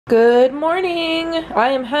Good morning! I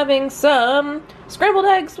am having some scrambled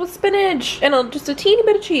eggs with spinach and just a teeny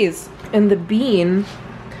bit of cheese. And the bean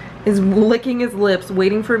is licking his lips,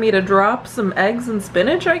 waiting for me to drop some eggs and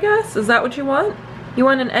spinach, I guess? Is that what you want? You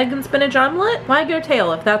want an egg and spinach omelet? Wag your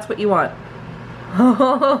tail if that's what you want.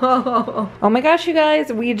 Oh my gosh, you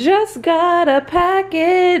guys, we just got a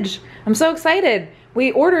package! I'm so excited!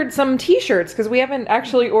 We ordered some t-shirts because we haven't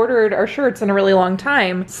actually ordered our shirts in a really long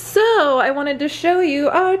time. So I wanted to show you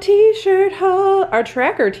our t-shirt haul, our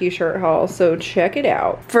tracker t-shirt haul, so check it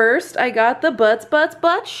out. First, I got the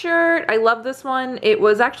Butts shirt. I love this one. It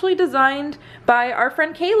was actually designed by our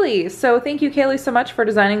friend Kaylee. So thank you, Kaylee, so much for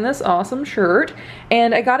designing this awesome shirt.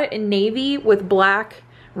 And I got it in navy with black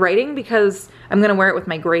writing because I'm gonna wear it with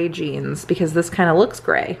my gray jeans because this kind of looks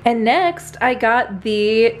gray. And next I got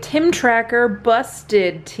the TimTracker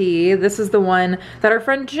Busted tee. This is the one that our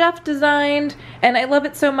friend Jeff designed and I love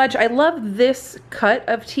it so much. I love this cut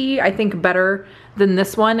of tee, I think, better than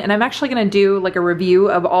this one, and I'm actually gonna do like a review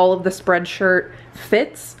of all of the spreadshirt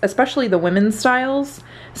fits, especially the women's styles.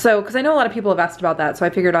 So, because I know a lot of people have asked about that, so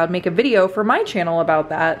I figured I'd make a video for my channel about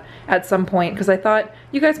that at some point because I thought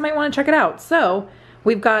you guys might want to check it out. So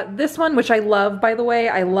we've got this one, which I love, by the way.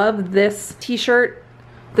 I love this t-shirt,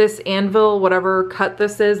 this anvil, whatever cut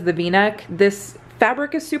this is, the v-neck. This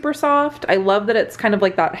fabric is super soft. I love that it's kind of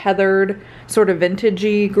like that heathered, sort of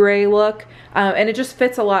vintagey gray look. And it just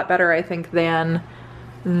fits a lot better, I think, than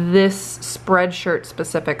this spreadshirt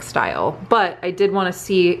specific style. But I did want to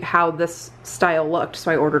see how this style looked, so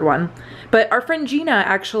I ordered one. But our friend Gina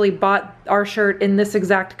actually bought our shirt in this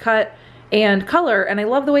exact cut and color, and I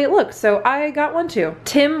love the way it looks, so I got one too.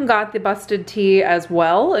 Tim got the busted tee as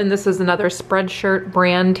well, and this is another Spreadshirt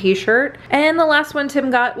brand t-shirt. And the last one Tim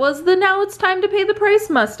got was the Now It's Time to Pay the Price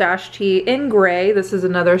mustache tee in gray. This is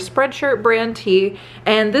another Spreadshirt brand tee,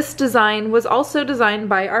 and this design was also designed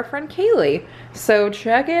by our friend Kaylee. So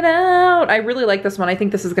check it out. I really like this one. I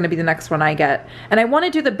think this is gonna be the next one I get. And I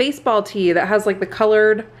wanna do the baseball tee that has like the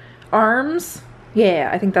colored arms. Yeah,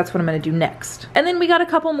 I think that's what I'm gonna do next. And then we got a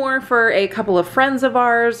couple more for a couple of friends of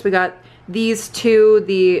ours. We got these two,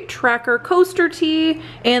 the Tracker Coaster tee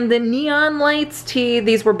and the Neon Lights tee.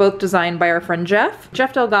 These were both designed by our friend Jeff.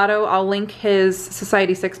 Jeff Delgado, I'll link his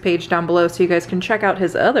Society 6 page down below so you guys can check out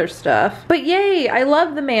his other stuff. But yay, I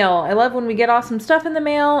love the mail. I love when we get awesome stuff in the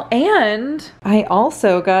mail. And I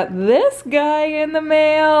also got this guy in the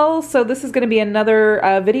mail. So this is gonna be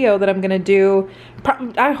another video that I'm gonna do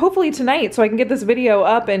hopefully tonight so I can get this video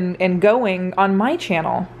up and going on my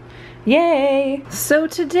channel. Yay! So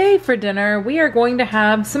today for dinner, we are going to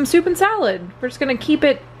have some soup and salad. We're just gonna keep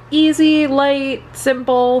it easy, light,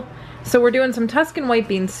 simple. So we're doing some Tuscan white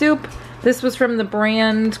bean soup. This was from the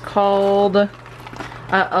brand called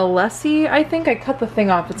Alessi, I think. I cut the thing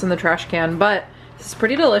off, it's in the trash can, but this is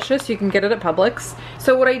pretty delicious. You can get it at Publix.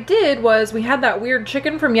 So what I did was, we had that weird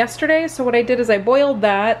chicken from yesterday, so what I did is I boiled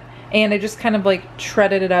that, and I just kind of like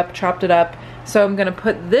shredded it up, chopped it up. So I'm gonna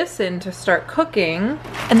put this in to start cooking,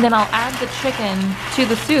 and then I'll add the chicken to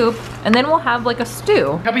the soup, and then we'll have like a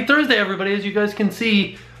stew. Happy Thursday, everybody. As you guys can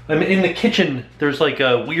see, I'm in the kitchen. There's like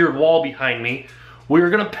a weird wall behind me.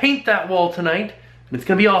 We're gonna paint that wall tonight, and it's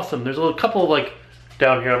gonna be awesome. There's a little couple of like,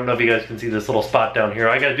 down here, I don't know if you guys can see this little spot down here.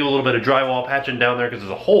 I gotta do a little bit of drywall patching down there because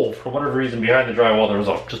there's a hole. For whatever reason, behind the drywall, there was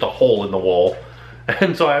just a hole in the wall.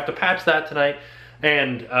 And so I have to patch that tonight.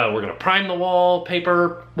 And we're gonna prime the wall,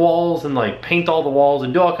 paper walls, and like paint all the walls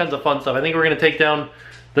and do all kinds of fun stuff. I think we're gonna take down,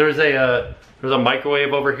 there's a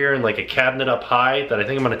microwave over here and like a cabinet up high that I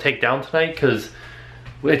think I'm gonna take down tonight because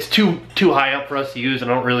it's too high up for us to use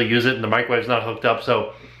and I don't really use it and the microwave's not hooked up.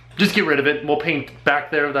 So just get rid of it. We'll paint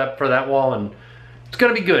back there for that wall and it's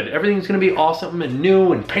gonna be good. Everything's gonna be awesome and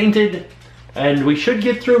new and painted. And we should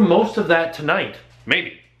get through most of that tonight.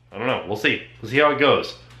 Maybe, I don't know, we'll see. We'll see how it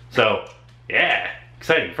goes. So, yeah,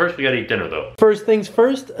 exciting. First we gotta eat dinner though. First things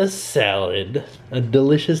first, a salad. A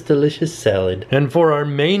delicious, delicious salad. And for our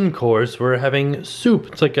main course, we're having soup.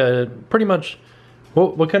 It's like a, pretty much,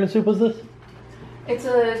 what kind of soup was this? It's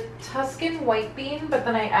a Tuscan white bean, but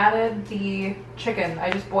then I added the chicken.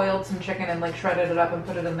 I just boiled some chicken and like shredded it up and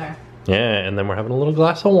put it in there. Yeah, and then we're having a little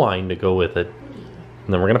glass of wine to go with it.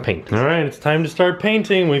 And then we're gonna paint. All right, it's time to start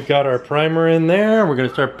painting. We've got our primer in there. We're gonna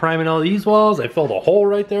start priming all these walls. I filled a hole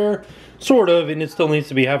right there. Sort of, and it still needs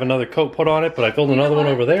to have another coat put on it, but I filled another one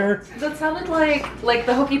over there. That sounded like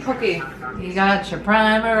the Hokey Pokey. You got your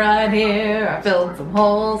primer right here, I filled some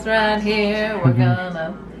holes right here, we're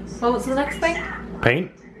gonna... What was the next thing?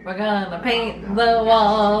 Paint. We're gonna paint the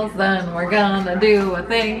walls, then we're gonna do a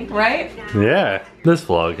thing, right? Yeah. This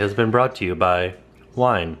vlog has been brought to you by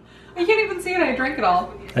wine. You can't even see it, I drank it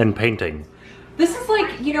all. And painting. This is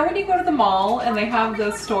like, you know when you go to the mall and they have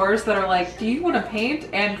those stores that are like, do you want to paint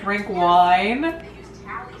and drink wine?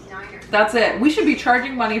 That's it. We should be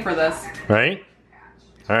charging money for this. Right?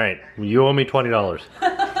 All right, you owe me $20.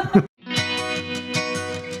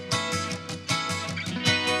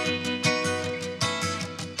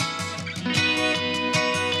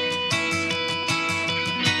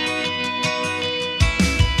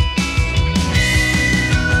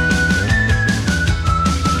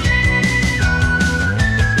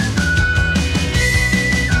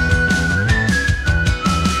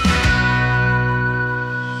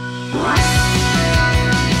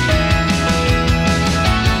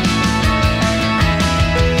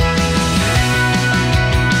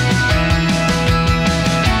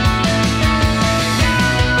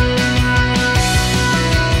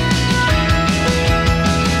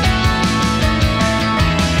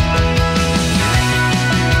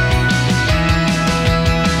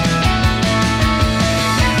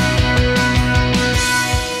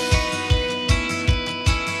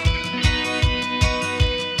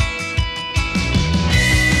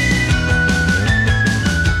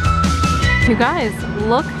 You guys,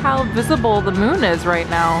 look how visible the moon is right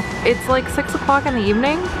now. It's like 6 o'clock in the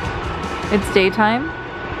evening. It's daytime.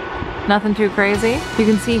 Nothing too crazy. You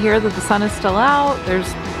can see here that the sun is still out.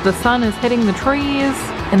 The sun is hitting the trees,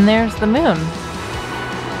 and there's the moon.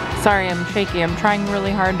 Sorry, I'm shaky. I'm trying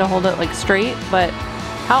really hard to hold it like straight, but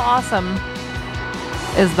how awesome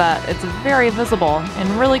is that? It's very visible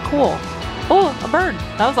and really cool. Oh, a bird.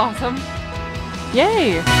 That was awesome.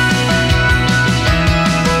 Yay!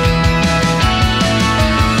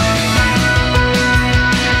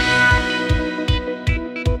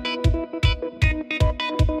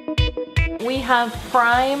 We have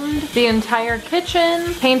primed the entire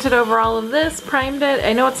kitchen, painted over all of this, primed it.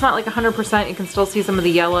 I know it's not like 100%, you can still see some of the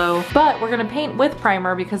yellow, but we're gonna paint with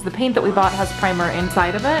primer because the paint that we bought has primer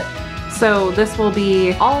inside of it. So this will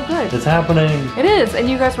be all good. It's happening. It is, and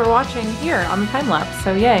you guys were watching here on the time lapse,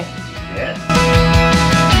 so yay. Yeah.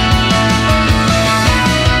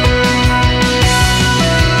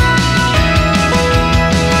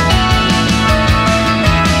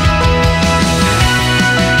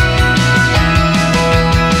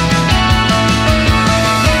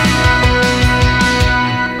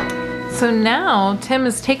 So now Tim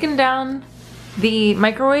has taken down the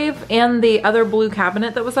microwave and the other blue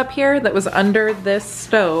cabinet that was up here that was under this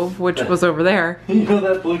stove, which was over there. You know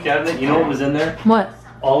that blue cabinet? You know what was in there? What?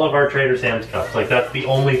 All of our Trader Sam's cups. Like, that's the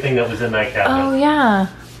only thing that was in that cabinet. Oh yeah.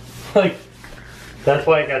 Like, that's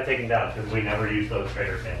why it got taken down, because we never used those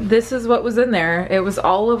Trader Sam's. This is what was in there. It was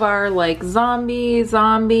all of our like zombie,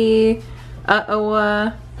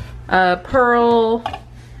 Pearl,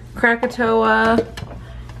 Krakatoa.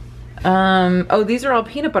 Oh, these are all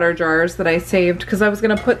peanut butter jars that I saved because I was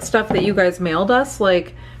gonna put stuff that you guys mailed us,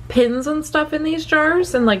 like pins and stuff in these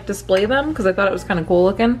jars and like display them because I thought it was kind of cool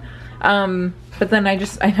looking. But then I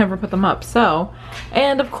never put them up, so.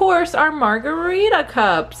 And of course our margarita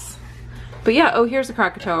cups. But yeah, oh, here's a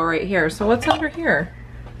Krakatoa right here. So what's under here?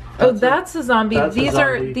 Oh, that's a zombie. These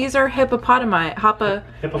are hippopotami.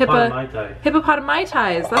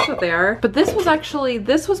 Hippopotamitis. That's what they are. But this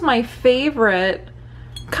was my favorite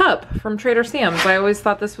cup from Trader Sam's. I always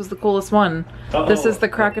thought this was the coolest one. This is the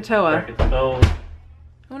Krakatoa.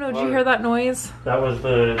 Oh no, did you hear that noise? That was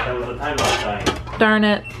the time lapse dying. Darn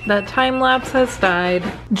it, that time lapse has died.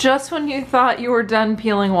 Just when you thought you were done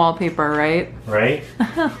peeling wallpaper, right? Right?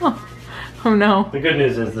 Oh no. The good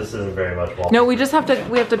news is this isn't very much wallpaper. No, we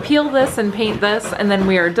have to peel this and paint this, and then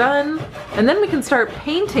we are done. And then we can start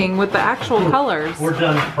painting with the actual colors. We're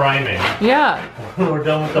done priming. Yeah. We're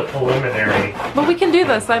done with the preliminary. But we can do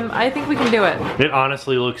this. I think we can do it. It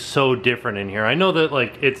honestly looks so different in here. I know that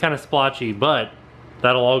like it's kind of splotchy, but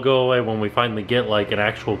that'll all go away when we finally get like an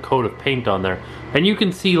actual coat of paint on there. And you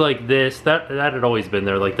can see like this, that had always been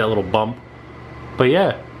there, like that little bump. But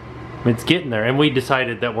yeah, it's getting there. And we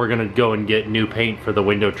decided that we're gonna go and get new paint for the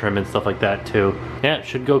window trim and stuff like that too. Yeah, it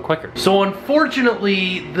should go quicker. So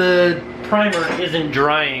unfortunately, the primer isn't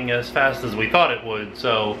drying as fast as we thought it would,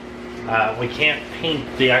 so we can't paint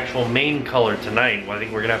the actual main color tonight. I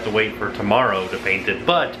think we're gonna have to wait for tomorrow to paint it,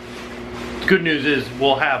 but the good news is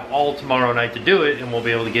we'll have all tomorrow night to do it, and we'll be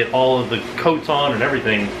able to get all of the coats on and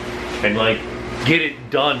everything and like get it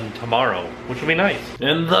done tomorrow, which will be nice.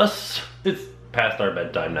 And thus, it's past our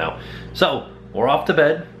bedtime now. So, we're off to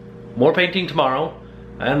bed, more painting tomorrow,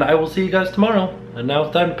 and I will see you guys tomorrow. And now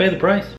it's time to pay the price.